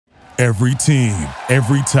Every team,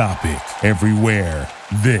 every topic, everywhere.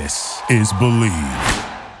 This is Believe.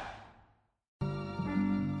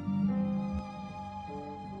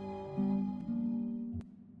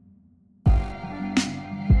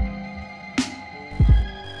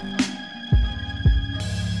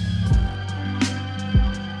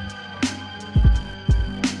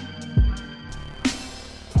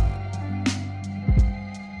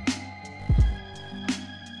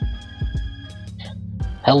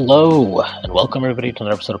 Hello, and welcome everybody to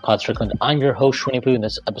another episode of Strickland. I'm your host, Winnie Pooh, and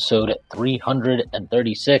this is episode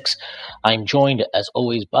 336. I'm joined, as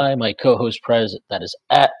always, by my co-host, Prez, that is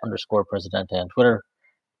 @_Presidente on Twitter.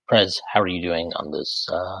 Prez, how are you doing on this,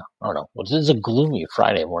 I don't know, this is a gloomy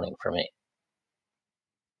Friday morning for me.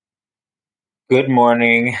 Good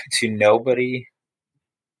morning to nobody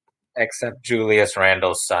except Julius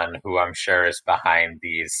Randle's son, who I'm sure is behind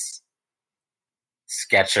these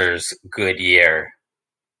Skechers Goodyear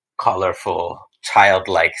colorful,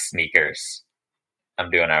 childlike sneakers. I'm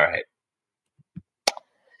doing all right.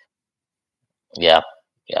 Yeah.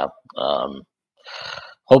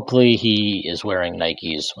 Hopefully he is wearing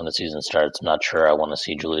Nikes when the season starts. I'm not sure I want to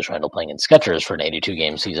see Julius Randle playing in Skechers for an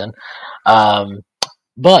 82-game season.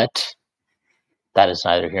 But that is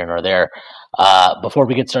neither here nor there. Before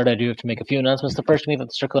we get started, I do have to make a few announcements. The first being that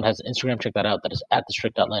the Strickland has an Instagram. Check that out. That is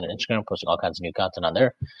 @thestrick.land on Instagram, posting all kinds of new content on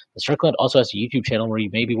there. The Strickland also has a YouTube channel where you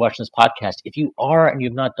may be watching this podcast. If you are and you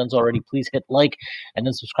have not done so already, please hit like and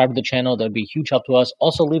then subscribe to the channel. That would be a huge help to us.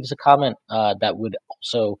 Also, leave us a comment. That would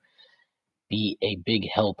also be a big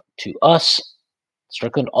help to us.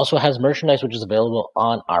 Strickland also has merchandise, which is available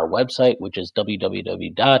on our website, which is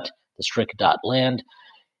www.thestrick.land.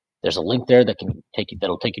 There's a link there that'll take you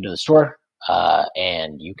to the store,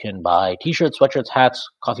 and you can buy t-shirts, sweatshirts, hats,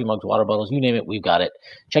 coffee mugs, water bottles, you name it, we've got it.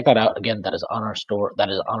 Check that out. Again, that is on our store.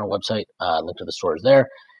 That is on our website. Link to the store is there.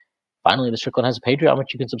 Finally, the Strickland has a Patreon,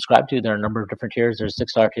 which you can subscribe to. There are a number of different tiers. There's a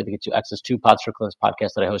 $6 tier that gets you access to Strickland's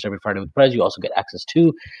podcast that I host every Friday with Prez. You also get access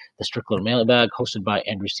to the Strickland Mailbag, hosted by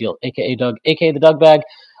Andrew Steele, a.k.a. Doug, a.k.a. the Doug Bag.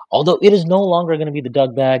 Although it is no longer going to be the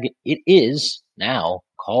Doug Bag, it is now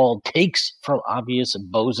called Takes from Obvious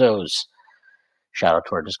Bozos. Shout out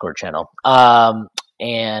to our Discord channel.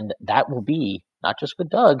 And that will be not just with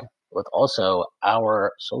Doug, but with also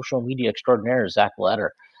our social media extraordinaire, Zach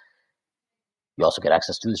Ladder. You also get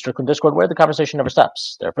access to the Strickland Discord, where the conversation never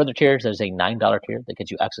stops. There are further tiers. There's a $9 tier that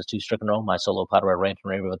gets you access to Strickland Roll, my solo pod where I rant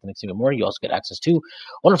and rave about the Knicks even more. You also get access to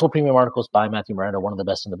wonderful premium articles by Matthew Miranda, one of the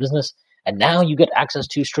best in the business. And now you get access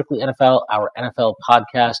to Strictly NFL, our NFL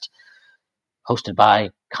podcast, hosted by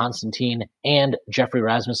Constantine and Jeffrey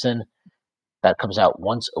Rasmussen. That comes out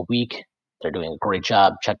once a week. They're doing a great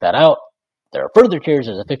job. Check that out. There are further tiers.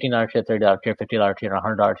 There's a $15 tier, $30 tier, $50 tier, and a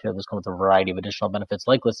 $100 tier. Those come with a variety of additional benefits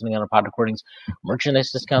like listening on our pod recordings,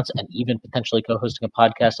 merchandise discounts, and even potentially co-hosting a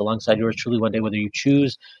podcast alongside yours truly one day, whether you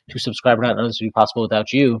choose to subscribe or not. None of this would be possible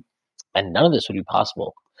without you, and none of this would be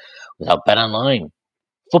possible without BetOnline.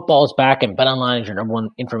 Football is back, and BetOnline is your number one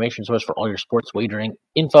information source for all your sports wagering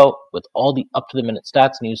info with all the up-to-the-minute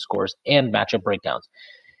stats, news, scores, and matchup breakdowns.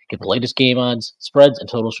 Get the latest game odds, spreads, and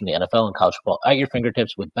totals from the NFL and college football at your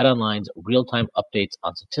fingertips with BetOnline's real-time updates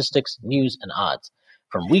on statistics, news, and odds.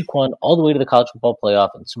 From Week 1 all the way to the college football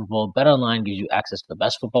playoff and Super Bowl, BetOnline gives you access to the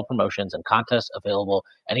best football promotions and contests available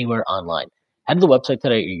anywhere online. Head to the website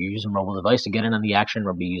today or you use a mobile device to get in on the action.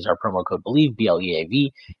 Remember to use our promo code BELIEVE,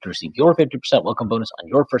 BLEAV, to receive your 50% welcome bonus on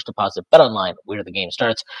your first deposit. BetOnline, where the game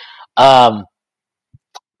starts. All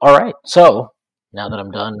right, so now that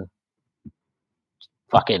I'm done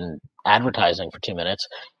fucking advertising for 2 minutes,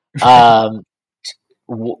 the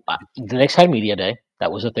Knicks had media day.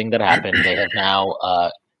 That was a thing that happened. They have now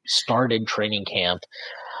started training camp.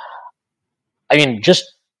 I mean, just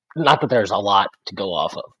not that there's a lot to go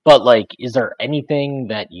off of, but like, is there anything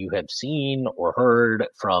that you have seen or heard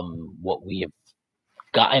from what we have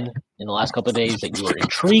gotten in the last couple of days that you are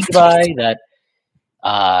intrigued by, that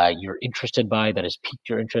you're interested by, that has piqued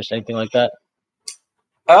your interest, anything like that?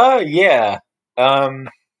 Yeah.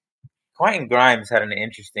 Quentin Grimes had an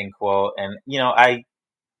interesting quote, and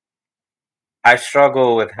I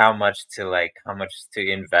struggle with how much to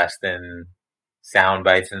invest in sound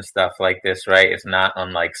bites and stuff like this, right? It's not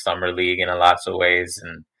unlike Summer League in a lots of ways,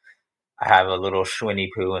 and I have a little Schwinny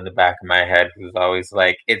Poo in the back of my head who's always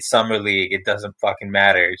like, it's Summer League, it doesn't fucking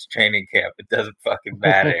matter. It's training camp, it doesn't fucking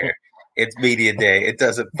matter. It's media day, it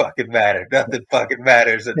doesn't fucking matter. Nothing fucking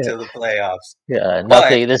matters until the playoffs. Yeah,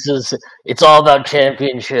 nothing. It's all about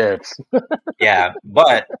championships. Yeah,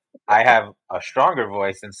 but I have a stronger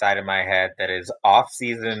voice inside of my head that is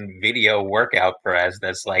off-season video workout Perez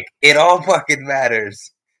that's like, it all fucking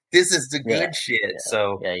matters This is the Yeah, good shit. yeah,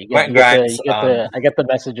 So yeah. Quentin Grimes, I get the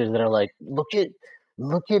messages that are like, look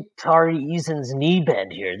at Tari Eason's knee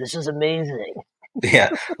bend here. This is amazing. yeah,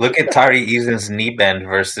 look at Tari Eason's knee bend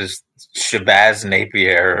versus Shabazz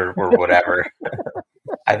Napier or whatever.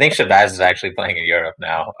 I think Shabazz is actually playing in Europe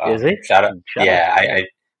now. Is he? Shout out, Shout out yeah. to him. I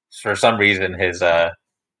for some reason his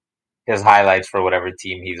highlights for whatever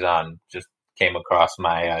team he's on just came across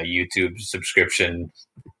my YouTube subscription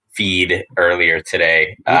feed earlier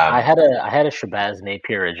today. I had a Shabazz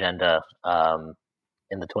Napier agenda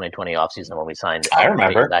in the 2020 offseason when we signed I Alfred Payton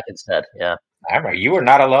remember. back instead. Yeah. I remember. You were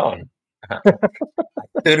not alone. I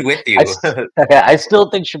stood with you. I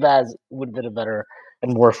still think Shabazz would have been a better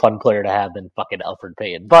and more fun player to have than fucking Alfred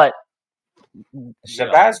Payton. But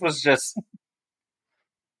Shabazz was just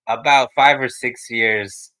about 5 or 6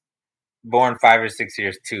 years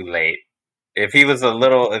too late. If he was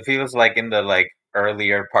like in the like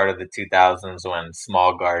earlier part of the 2000s when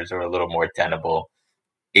small guards were a little more tenable,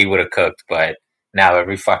 he would have cooked. But now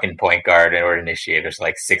every fucking point guard or initiator is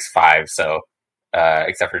like 6'5", so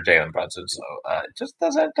except for Jalen Brunson, so it just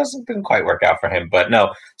didn't quite work out for him. But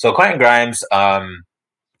no, so Quentin Grimes,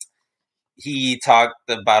 he talked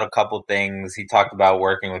about a couple things. He talked about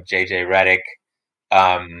working with JJ Redick.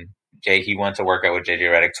 He went to work out with JJ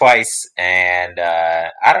Redick twice, and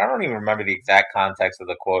I don't even remember the exact context of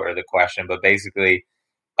the quote or the question, but basically,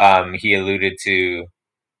 he alluded to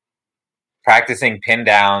practicing pin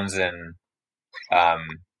downs and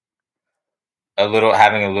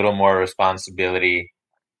having a little more responsibility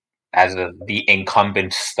as the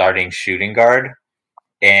incumbent starting shooting guard.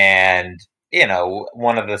 And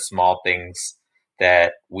one of the small things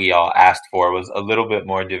that we all asked for was a little bit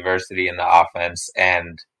more diversity in the offense,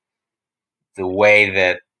 and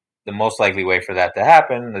the most likely way for that to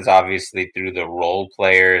happen is obviously through the role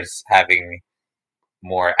players having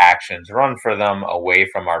more actions run for them away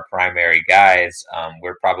from our primary guys.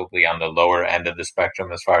 We're probably on the lower end of the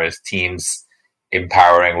spectrum as far as teams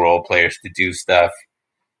empowering role players to do stuff.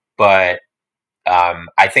 But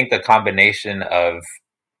I think the combination of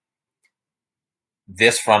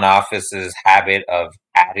this front office's habit of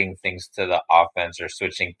adding things to the offense or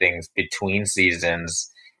switching things between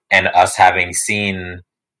seasons and us having seen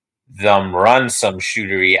them run some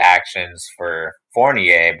shootery actions for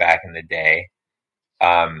Fournier back in the day,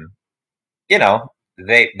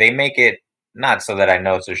 they make it not so that I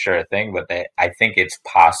know it's a sure thing, but I think it's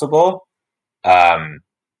possible.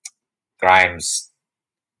 Grimes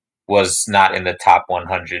was not in the top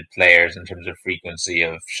 100 players in terms of frequency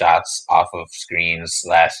of shots off of screens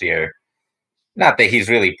last year. Not that he's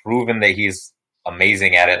really proven that he's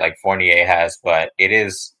amazing at it like Fournier has, but it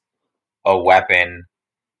is a weapon.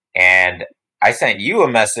 And I sent you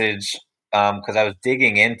a message because I was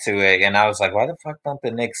digging into it, and I was like, why the fuck don't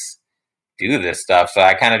the Knicks do this stuff? So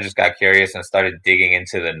I kind of just got curious and started digging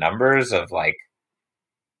into the numbers of like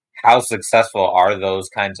how successful are those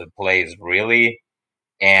kinds of plays really.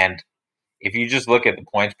 And if you just look at the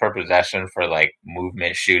points per possession for like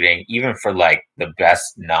movement shooting, even for like the best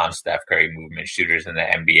non-Steph Curry movement shooters in the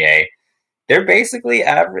NBA, they're basically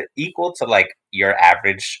equal to like your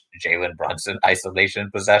average Jalen Brunson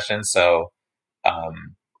isolation possession. So,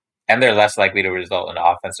 and they're less likely to result in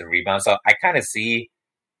offensive rebounds. So I kind of see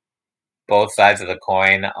both sides of the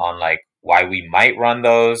coin on like why we might run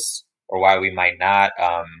those or why we might not.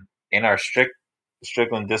 In our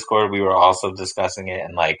Strickland Discord, we were also discussing it,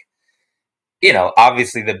 and like,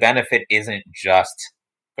 obviously the benefit isn't just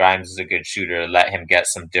Grimes is a good shooter, let him get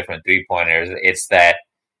some different 3-pointers. It's that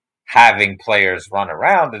having players run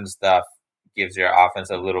around and stuff gives your offense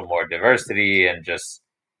a little more diversity, and just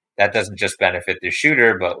that doesn't just benefit the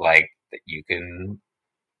shooter, but like you can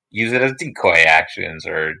use it as decoy actions,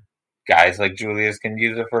 or guys like Julius can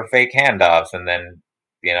use it for fake handoffs and then,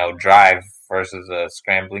 drive versus a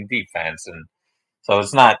scrambling defense. And so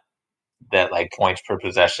it's not that like points per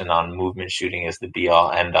possession on movement shooting is the be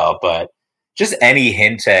all end all, but just any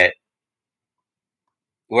hint at,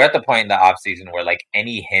 we're at the point in the off season where like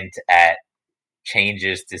any hint at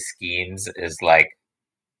changes to schemes is like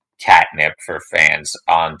catnip for fans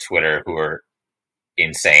on Twitter who are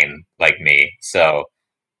insane like me. So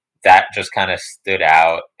that just kind of stood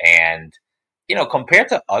out. And, compared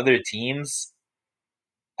to other teams,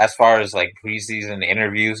 as far as like preseason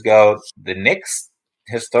interviews go, the Knicks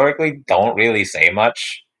historically don't really say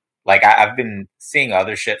much. Like I've been seeing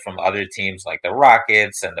other shit from other teams like the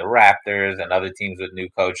Rockets and the Raptors and other teams with new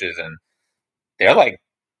coaches, and they're like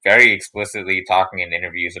very explicitly talking in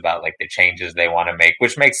interviews about like the changes they want to make,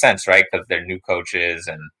 which makes sense, right? Because they're new coaches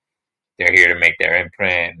and they're here to make their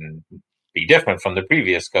imprint and be different from the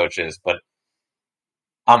previous coaches. But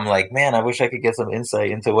I'm like, man, I wish I could get some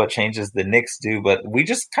insight into what changes the Knicks do, but we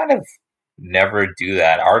just kind of never do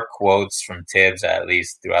that. Our quotes from Tibbs, at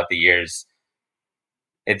least throughout the years,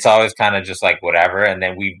 it's always kind of just like whatever, and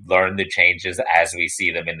then we learn the changes as we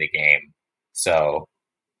see them in the game. So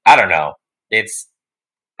I don't know. It's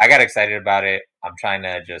I got excited about it. I'm trying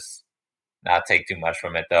to just not take too much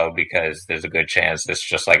from it though, because there's a good chance it's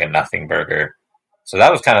just like a nothing burger. So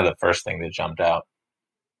that was kind of the first thing that jumped out.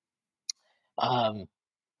 Um,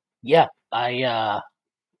 yeah, I'm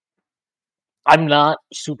not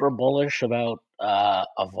super bullish about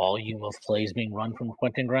a volume of plays being run from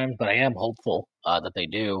Quentin Grimes, but I am hopeful that they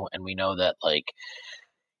do, and we know that I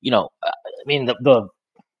mean the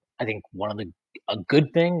I think one of the a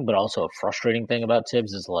good thing, but also a frustrating thing about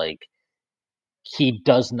Tibbs is like he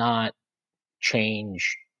does not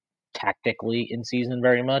change tactically in season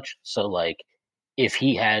very much. So like if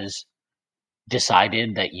he has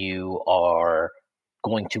decided that you are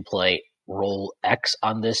going to play role X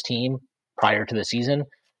on this team prior to the season,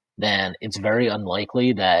 then it's very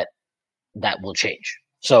unlikely that that will change.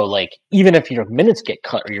 So like even if your minutes get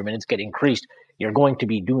cut or your minutes get increased, you're going to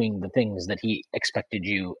be doing the things that he expected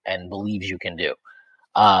you and believes you can do.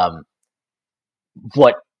 Um,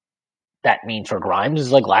 what that means for Grimes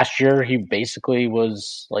is like last year he basically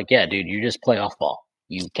was like, yeah, dude, you just play off ball.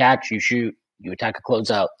 You catch, you shoot, you attack a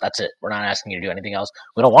closeout. That's it. We're not asking you to do anything else.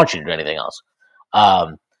 We don't want you to do anything else.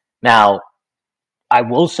 Now, I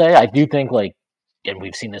will say I do think like, and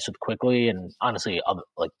we've seen this with Quickly, and honestly,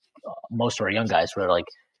 most of our young guys where like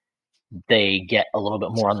they get a little bit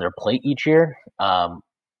more on their plate each year.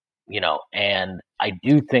 And I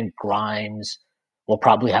do think Grimes will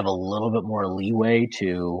probably have a little bit more leeway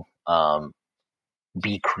to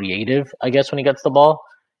be creative, I guess, when he gets the ball.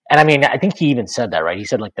 And I mean, I think he even said that, right? He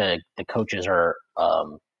said like the coaches are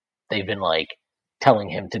they've been like telling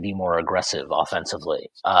him to be more aggressive offensively,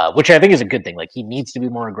 which I think is a good thing. Like he needs to be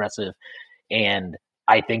more aggressive, and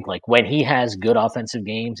I think like when he has good offensive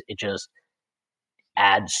games, it just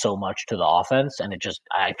adds so much to the offense, and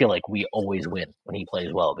I feel like we always win when he plays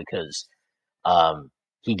well because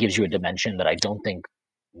he gives you a dimension that I don't think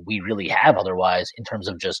we really have otherwise in terms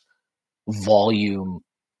of just volume,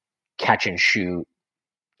 catch and shoot,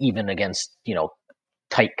 even against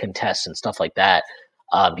tight contests and stuff like that.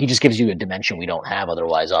 He just gives you a dimension we don't have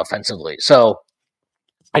otherwise offensively. So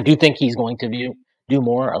I do think he's going to do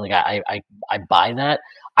more. Like I buy that.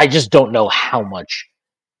 I just don't know how much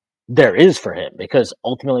there is for him because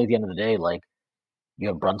ultimately at the end of the day, like you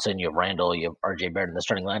have Brunson, you have Randall, you have RJ Barrett in the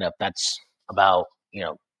starting lineup. That's about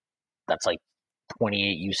that's like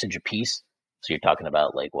 28 usage apiece. So you're talking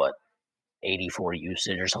about like what 84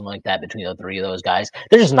 usage or something like that between the three of those guys.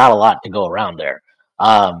 There's just not a lot to go around there.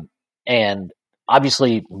 And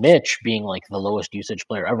obviously Mitch being like the lowest usage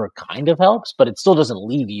player ever kind of helps, but it still doesn't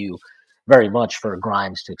leave you very much for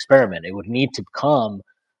Grimes to experiment. It would need to come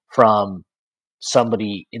from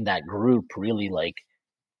somebody in that group really like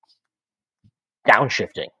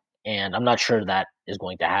downshifting. And I'm not sure that is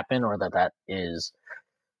going to happen or that is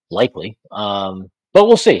likely. But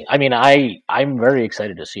we'll see. I mean, I'm very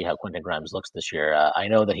excited to see how Quentin Grimes looks this year. I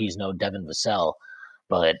know that he's no Devin Vassell,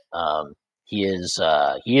 but he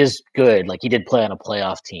is good. Like he did play on a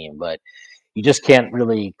playoff team, but you just can't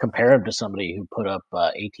really compare him to somebody who put up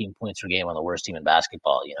 18 points per game on the worst team in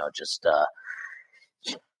basketball. Just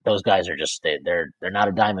those guys are just they're not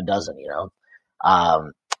a dime a dozen.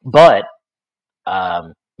 But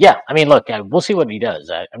yeah, I mean, look, we'll see what he does.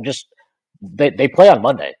 I'm just they play on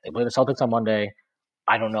Monday. They play the Celtics on Monday.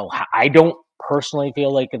 I don't know. I don't personally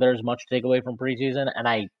feel like there's much to take away from preseason, and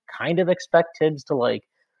I kind of expect Tibbs to like,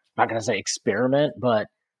 I'm not going to say experiment, but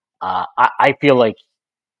I feel like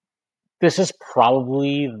this is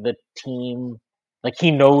probably the team. Like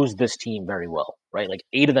he knows this team very well, right? Like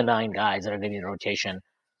 8 of the 9 guys that are going to be in the rotation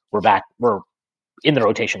were in the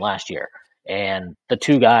rotation last year, and the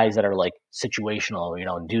 2 guys that are like situational,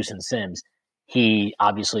 Deuce and Sims. He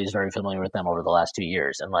obviously is very familiar with them over the last 2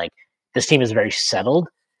 years, and like this team is very settled.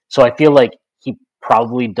 So I feel like he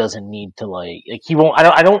probably doesn't need to like he won't.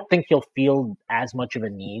 I don't think he'll feel as much of a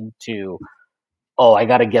need to. Oh, I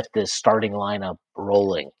got to get this starting lineup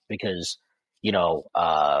rolling because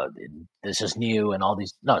this is new and all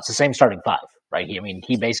these. No, it's the same starting 5, right?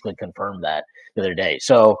 He basically confirmed that the other day.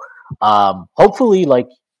 So hopefully, like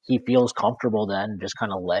he feels comfortable then, just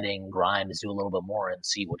kind of letting Grimes do a little bit more and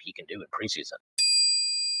see what he can do in preseason.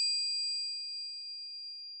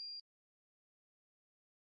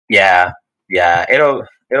 Yeah, yeah, it'll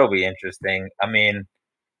be interesting. I mean,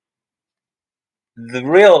 the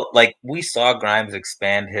real like we saw Grimes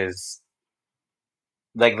expand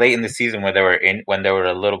like late in the season where when there were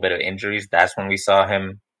a little bit of injuries, that's when we saw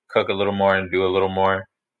him cook a little more and do a little more.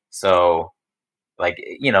 So like,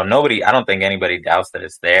 I don't think anybody doubts that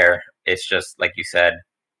it's there. It's just like you said,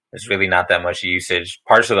 there's really not that much usage.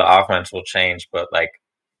 Parts of the offense will change, but like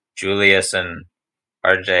Julius and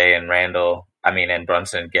RJ and Randall, and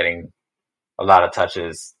Brunson getting a lot of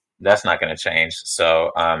touches, that's not going to change.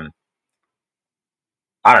 So, I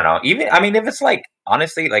don't know. Even, if it's like,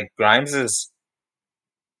 honestly, like Grimes's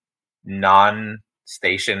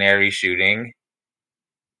non-stationary shooting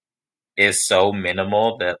is so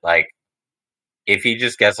minimal that like, if he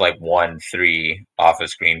just gets like 1-3 off a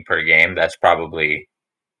screen per game, that's probably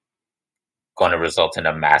going to result in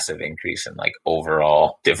a massive increase in like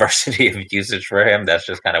overall diversity of usage for him. That's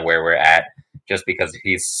just kind of where we're at, just because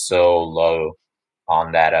he's so low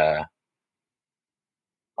on that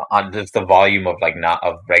on just the volume of like not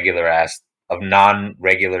of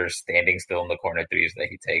non-regular standing still in the corner threes that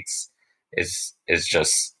he takes is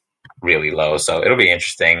just really low. So it'll be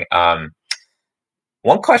interesting.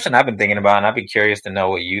 One question I've been thinking about, and I'd be curious to know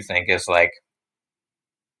what you think, is like,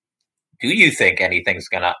 do you think anything's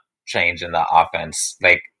gonna change in the offense?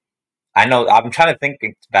 Like, I know I'm trying to think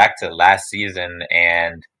back to last season,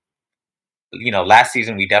 and last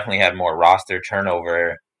season we definitely had more roster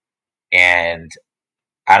turnover, and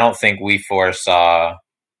I don't think we foresaw,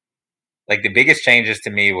 like, the biggest changes to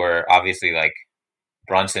me were obviously like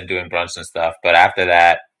Brunson doing Brunson stuff, but after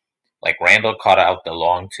that, like Randall caught out the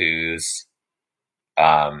long twos.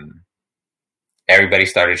 Everybody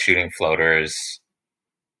started shooting floaters,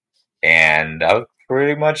 and that was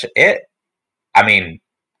pretty much it.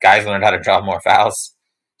 Guys learned how to draw more fouls.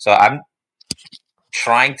 So I'm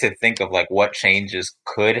trying to think of like what changes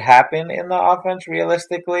could happen in the offense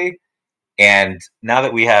realistically. And now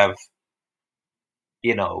that we have,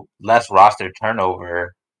 less roster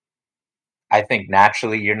turnover, I think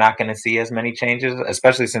naturally you're not going to see as many changes,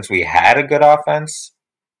 especially since we had a good offense.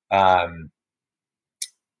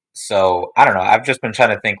 So I don't know. I've just been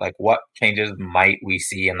trying to think like what changes might we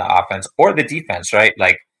see in the offense or the defense, right?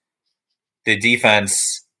 Like the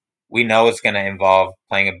defense, we know it's going to involve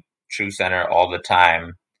playing a true center all the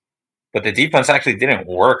time, but the defense actually didn't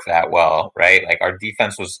work that well, right? Like our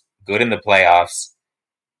defense was good in the playoffs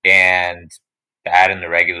and bad in the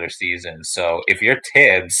regular season. So if you're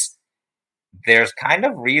Tibbs, there's kind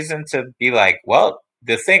of reason to be like, well,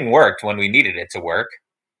 the thing worked when we needed it to work,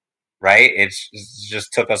 right? It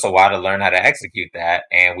just took us a while to learn how to execute that,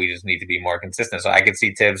 and we just need to be more consistent. So I could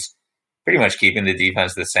see Tibbs pretty much keeping the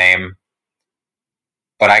defense the same,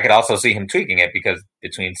 but I could also see him tweaking it because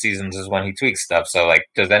between seasons is when he tweaks stuff. So, like,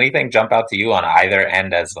 does anything jump out to you on either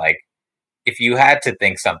end as, like, if you had to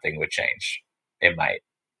think something would change, it might?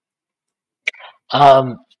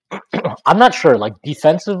 I'm not sure. Like,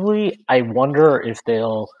 defensively, I wonder if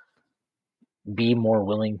they'll be more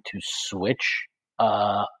willing to switch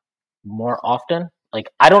more often. Like,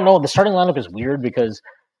 I don't know. The starting lineup is weird because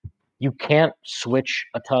you can't switch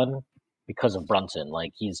a ton because of Brunson.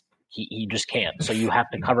 Like, he just can't. So you have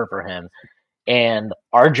to cover for him. And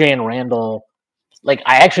RJ and Randall, like,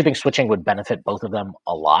 I actually think switching would benefit both of them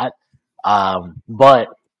a lot. But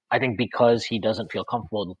I think because he doesn't feel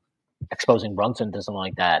comfortable exposing Brunson to something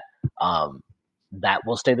like that, that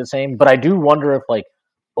will stay the same. But I do wonder if, like,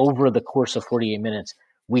 over the course of 48 minutes,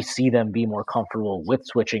 we see them be more comfortable with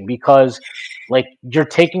switching because, like, you're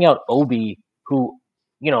taking out Obi, who,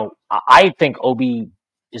 I think Obi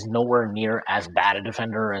is nowhere near as bad a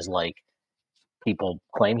defender as, like, people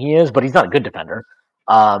claim he is, but he's not a good defender.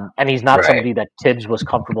 And he's not somebody that Tibbs was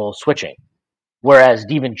comfortable switching. Whereas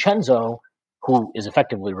DiVincenzo, who is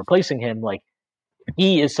effectively replacing him, like,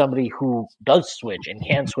 he is somebody who does switch and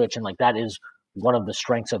can switch, and like that is one of the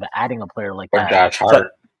strengths of adding a player like that. Josh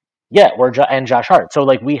Hart. And Josh Hart. So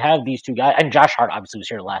like we have these two guys, and Josh Hart obviously was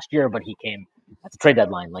here last year, but he came at the trade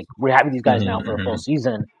deadline. Like we're having these guys now for a full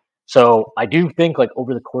season. So I do think like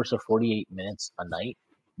over the course of 48 minutes a night,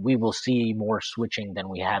 we will see more switching than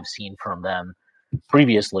we have seen from them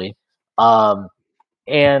previously.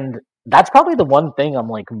 And that's probably the one thing I'm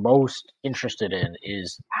like most interested in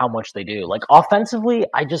is how much they do. Like offensively,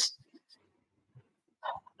 I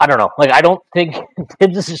don't know. Like I don't think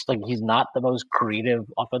Tibbs is just like he's not the most creative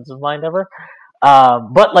offensive mind ever.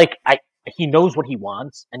 But like he knows what he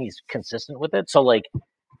wants and he's consistent with it. So like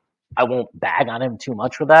I won't bag on him too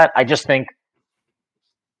much for that. I just think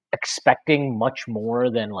expecting much more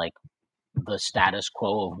than like the status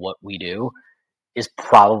quo of what we do is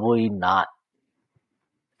probably not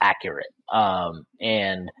accurate.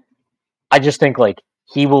 And I just think like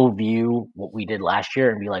he will view what we did last year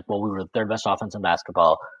and be like, well, we were the third best offense in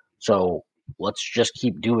basketball, so let's just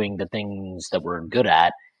keep doing the things that we're good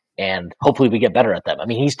at, and hopefully we get better at them. I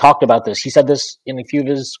mean, he's talked about this. He said this in a few of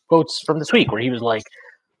his quotes from this week, where he was like,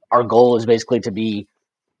 our goal is basically to be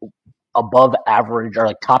above average or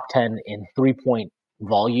like top 10 in 3-point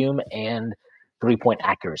volume and 3-point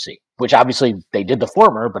accuracy, which obviously they did the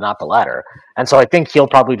former, but not the latter. And so I think he'll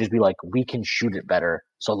probably just be like, we can shoot it better,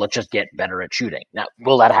 so let's just get better at shooting. Now,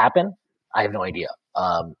 will that happen? I have no idea.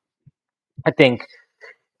 I think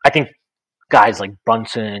guys like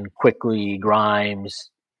Brunson, Quickly, Grimes,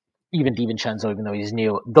 even DiVincenzo, even though he's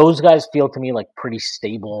new, those guys feel to me like pretty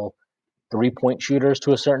stable 3-point shooters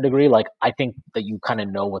to a certain degree. Like, I think that you kind of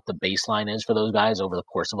know what the baseline is for those guys over the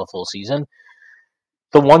course of a full season.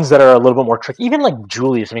 The ones that are a little bit more tricky, even like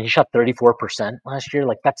Julius, I mean, he shot 34% last year.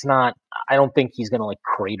 Like, that's not, I don't think he's going to like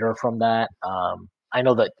crater from that. I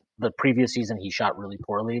know that the previous season he shot really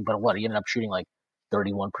poorly, but he ended up shooting like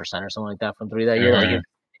 31% or something like that from three that year. Like,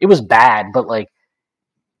 it was bad, but like,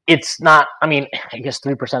 it's not, I mean, I guess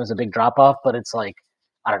 3% is a big drop off, but it's like,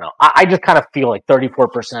 I don't know. I just kind of feel like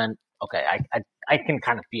 34%. Okay. I can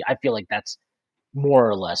kind of feel, I feel like that's more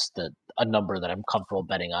or less a number that I'm comfortable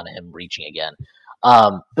betting on him reaching again.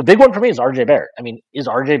 The big one for me is RJ Barrett. I mean, is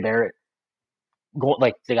RJ Barrett going,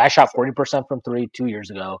 like, the guy shot 40% from three 2 years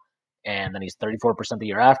ago, and then he's 34% the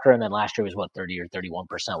year after, and then last year was 30 or 31%,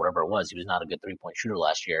 whatever it was. He was not a good 3-point shooter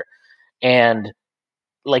last year. And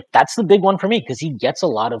like, that's the big one for me, because he gets a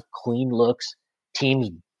lot of clean looks. Teams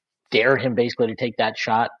dare him basically to take that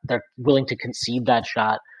shot. They're willing to concede that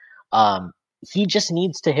shot. He just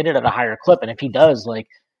needs to hit it at a higher clip. And if he does, like,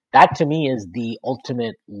 that to me is the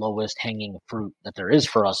ultimate lowest hanging fruit that there is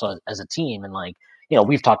for us as a team. And like,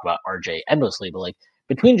 we've talked about RJ endlessly, but like,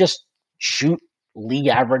 between just shoot league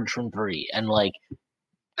average from three and like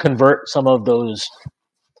convert some of those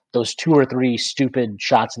 2 or 3 stupid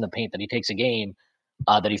shots in the paint that he takes a game,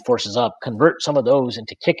 that he forces up, convert some of those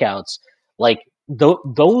into kickouts. Like,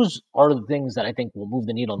 those are the things that I think will move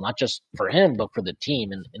the needle, not just for him, but for the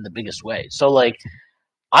team in the biggest way. So like,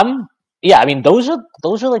 I mean, those are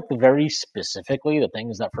like the very specifically the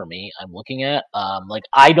things that for me I'm looking at. Like,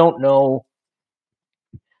 I don't know.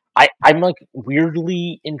 I'm like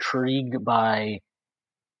weirdly intrigued by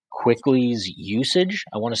Quickly's usage.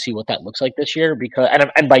 I want to see what that looks like this year, because,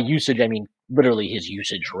 and by usage I mean literally his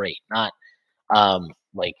usage rate, not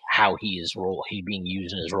like how he's being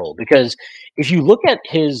used in his role. Because if you look at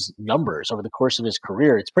his numbers over the course of his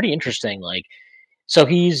career, it's pretty interesting. Like, so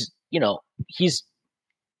he's his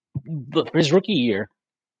rookie year,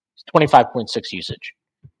 25.6 usage.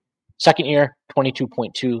 Second year,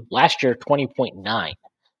 22.2. Last year,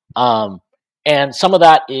 20.9. And some of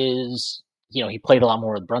that is, he played a lot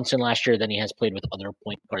more with Brunson last year than he has played with other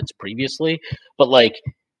point guards previously. But like,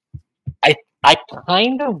 I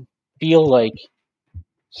kind of feel like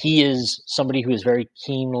he is somebody who is very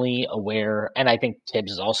keenly aware, and I think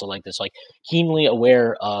Tibbs is also like this, like, keenly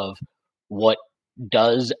aware of what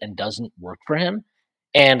does and doesn't work for him.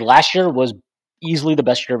 And last year was easily the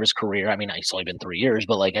best year of his career. I mean, it's only been 3 years,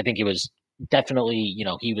 but like, I think it was definitely,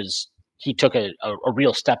 he took a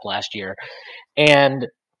real step last year. And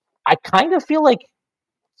I kind of feel like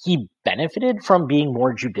he benefited from being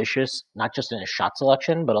more judicious, not just in his shot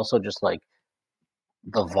selection, but also just like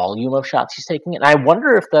the volume of shots he's taking. And I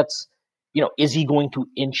wonder if that's, is he going to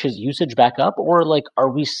inch his usage back up, or like, are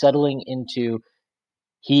we settling into,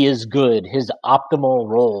 he is good, his optimal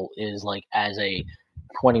role is like as a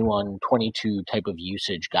 21, 22 type of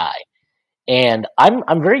usage guy? And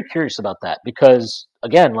I'm very curious about that, because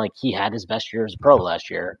again, like, he had his best year as a pro last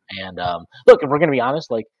year. And look, if we're going to be honest,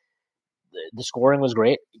 like, the scoring was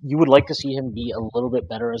great. You would like to see him be a little bit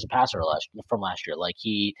better as a passer from last year. Like,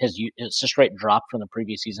 his assist rate dropped from the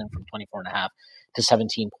previous season from 24.5 to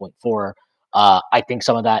 17.4. I think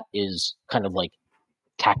some of that is kind of like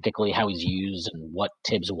tactically how he's used and what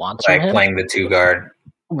Tibbs wants from him. Like playing the 2 guard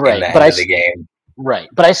right, in the but end of the game. Right,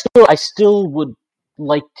 but I still would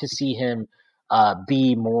like to see him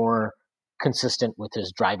be more consistent with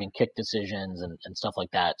his driving kick decisions and stuff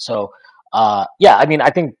like that. So, yeah, I mean, I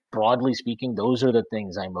think broadly speaking, those are the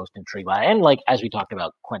things I'm most intrigued by. And like, as we talked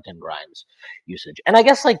about, Quentin Grimes usage. And I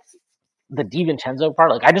guess like the DiVincenzo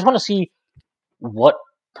part, like, I just want to see what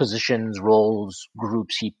positions, roles,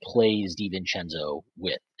 groups he plays DiVincenzo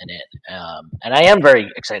with and in. And I am very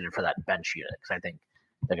excited for that bench unit, because I think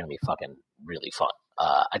they're going to be fucking really fun.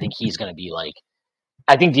 I think he's going to be like,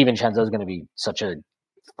 I think DiVincenzo is going to be such a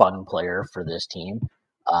fun player for this team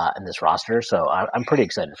and this roster. So I'm pretty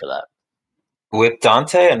excited for that. With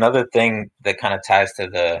Dante, another thing that kind of ties to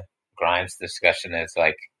the Grimes discussion is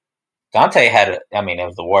like, Dante had, I mean, it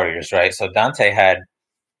was the Warriors, right? So Dante had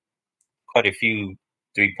quite a few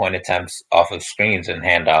 3-point attempts off of screens and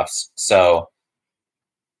handoffs. So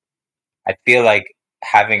I feel like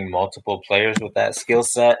having multiple players with that skill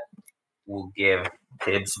set will give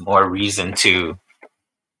Tibbs more reason to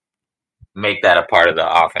make that a part of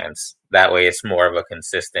the offense. That way it's more of a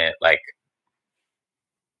consistent, like,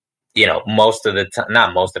 most of the time,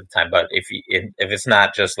 not most of the time, but if it's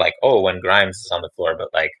not just like, oh, when Grimes is on the floor, but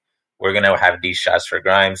like, we're going to have these shots for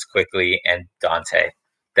Grimes quickly and Dante,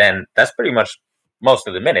 then that's pretty much most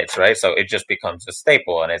of the minutes, right? So it just becomes a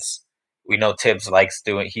staple. And we know Tibbs likes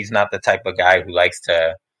he's not the type of guy who likes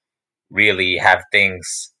to really have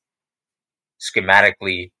things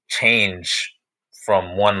schematically change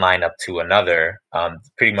from one lineup to another.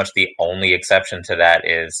 Pretty much the only exception to that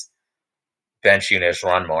is bench units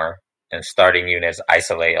run more and starting units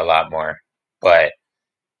isolate a lot more. But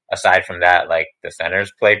aside from that, like, the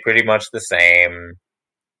centers play pretty much the same.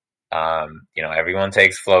 Everyone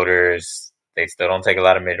takes floaters. They still don't take a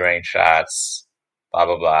lot of mid-range shots, blah,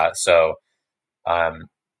 blah, blah. So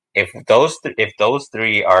if those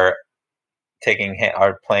three are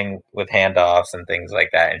playing with handoffs and things like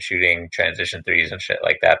that and shooting transition threes and shit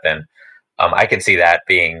like that, then I can see that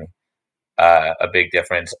being a big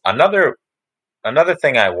difference. Another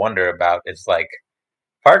thing I wonder about is, like,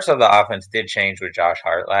 parts of the offense did change with Josh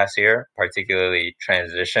Hart last year, particularly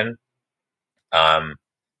transition.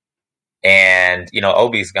 And,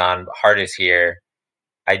 Obi's gone, Hart is here.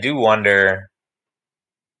 I do wonder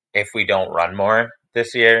if we don't run more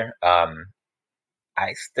this year.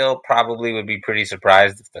 I still probably would be pretty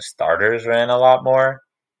surprised if the starters ran a lot more,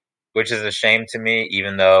 which is a shame to me,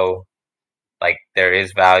 even though, like, there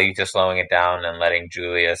is value to slowing it down and letting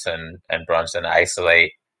Julius and Brunson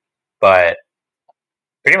isolate. But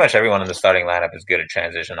pretty much everyone in the starting lineup is good at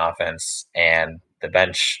transition offense, and the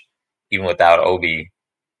bench, even without Obi,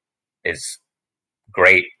 is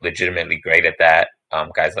great, legitimately great at that.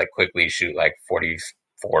 Guys like Quickly shoot like 44%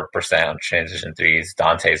 on transition threes.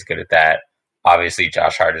 Dante's good at that. Obviously,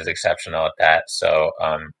 Josh Hart is exceptional at that. So,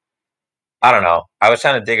 I don't know. I was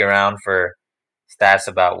trying to dig around for stats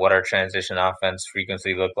about what our transition offense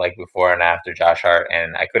frequency looked like before and after Josh Hart,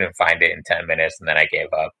 and I couldn't find it in 10 minutes, and then I gave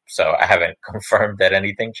up. So I haven't confirmed that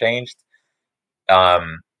anything changed.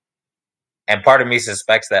 And part of me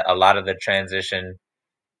suspects that a lot of the transition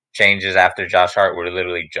changes after Josh Hart were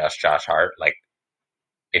literally just Josh Hart. Like,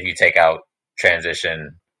 if you take out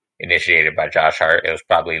transition initiated by Josh Hart, it was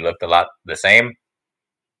probably looked a lot the same.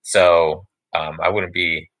 So I wouldn't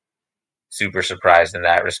be super surprised in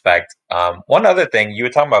that respect. One other thing, you were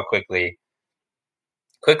talking about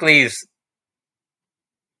Quickly's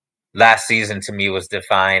last season to me was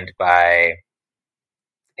defined by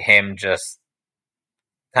him just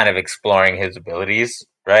kind of exploring his abilities,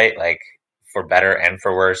 right? Like, for better and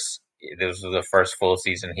for worse. This was the first full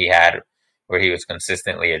season he had where he was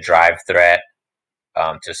consistently a drive threat,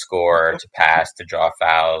 to score, to pass, to draw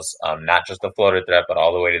fouls, not just a floater threat, but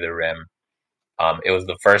all the way to the rim. It was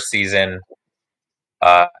the first season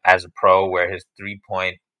as a pro where his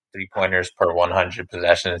three-pointers per 100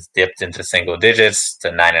 possessions dipped into single digits to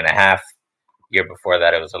 9.5. Year before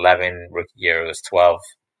that, it was 11. Rookie year, it was 12.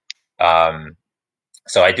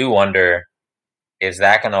 So I do wonder, is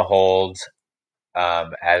that going to hold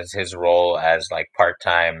as his role as, like,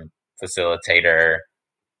 part-time facilitator,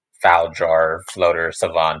 foul drawer, floater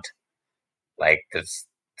savant? Like,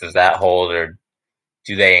 does that hold, or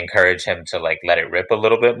do they encourage him to, like, let it rip a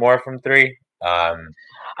little bit more from three?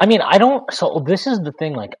 I mean, I don't. So this is the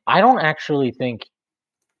thing. Like, I don't actually think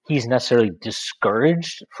he's necessarily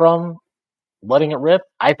discouraged from letting it rip.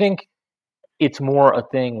 I think it's more a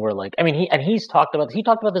thing where, like, I mean, he's talked about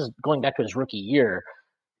this going back to his rookie year,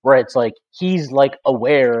 where it's like he's, like,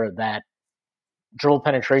 aware that dribble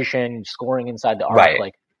penetration, scoring inside the arc, Right.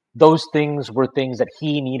 like, those things were things that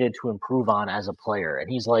he needed to improve on as a player.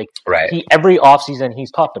 And he's like, Right. Every offseason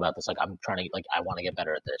he's talked about this, like, I'm trying to, like, I want to get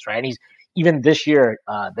better at this, right? And he's, even this year,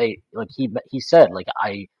 he said, like,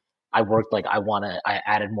 I worked, like, I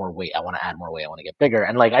added more weight. I want to add more weight. I want to get bigger.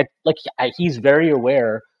 And, like, he's very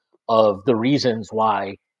aware of the reasons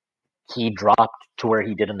why he dropped to where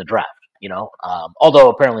he did in the draft, although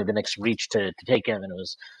apparently the Knicks reached to take him, and it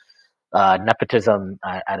was nepotism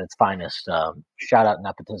at its finest. Shout out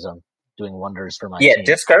nepotism, doing wonders for my team.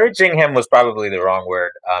 Discouraging him was probably the wrong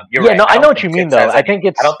word. You're right. No, I know what you mean, though. I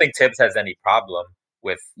don't think Tibbs has any problem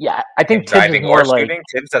with. Yeah, I think Tibbs driving is more or like shooting.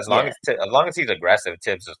 Tibbs, as long as he's aggressive,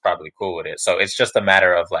 Tibbs is probably cool with it. So it's just a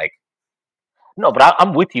matter of, like. No, but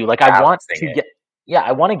I'm with you. Like, I want to it.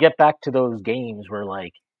 I want to get back to those games where,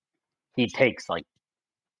 like, he takes, like,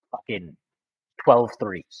 fucking 12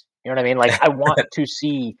 threes. You know what I mean? Like, I want to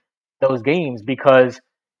see those games because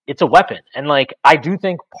it's a weapon. And like, I do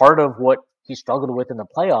think part of what he struggled with in the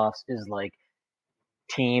playoffs is like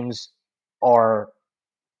teams are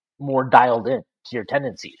more dialed in to your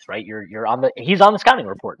tendencies, right? He's on the scouting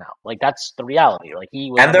report now. Like, that's the reality. Like,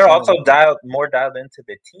 and they're also more dialed into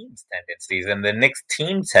the team's tendencies, and the Knicks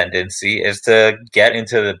team tendency is to get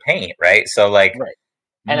into the paint, right? So like, right.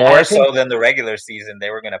 More so than the regular season,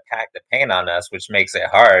 they were going to pack the paint on us, which makes it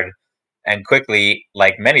hard. And quickly,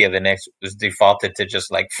 like many of the Knicks, was defaulted to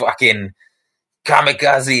just like fucking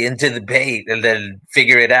kamikaze into the paint and then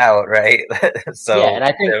figure it out, right? So yeah, and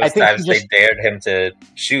I think times they dared him to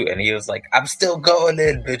shoot, and he was like, "I'm still going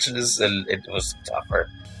in, bitches," and it was tougher.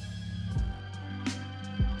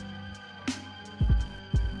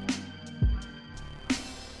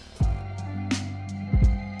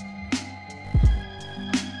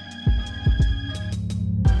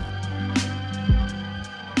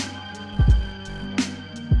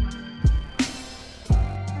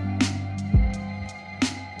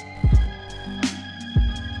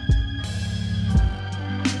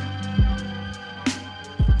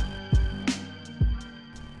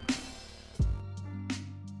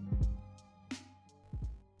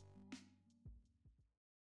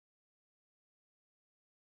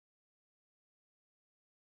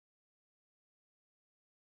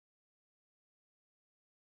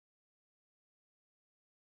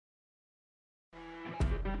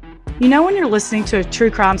 You know when you're listening to a true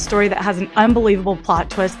crime story that has an unbelievable plot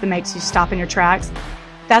twist that makes you stop in your tracks?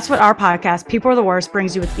 That's what our podcast, People Are the Worst,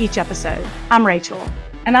 brings you with each episode. I'm Rachel.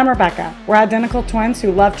 And I'm Rebecca. We're identical twins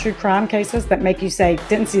who love true crime cases that make you say,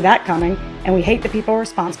 didn't see that coming, and we hate the people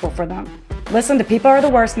responsible for them. Listen to People Are the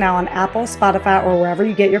Worst now on Apple, Spotify, or wherever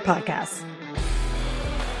you get your podcasts.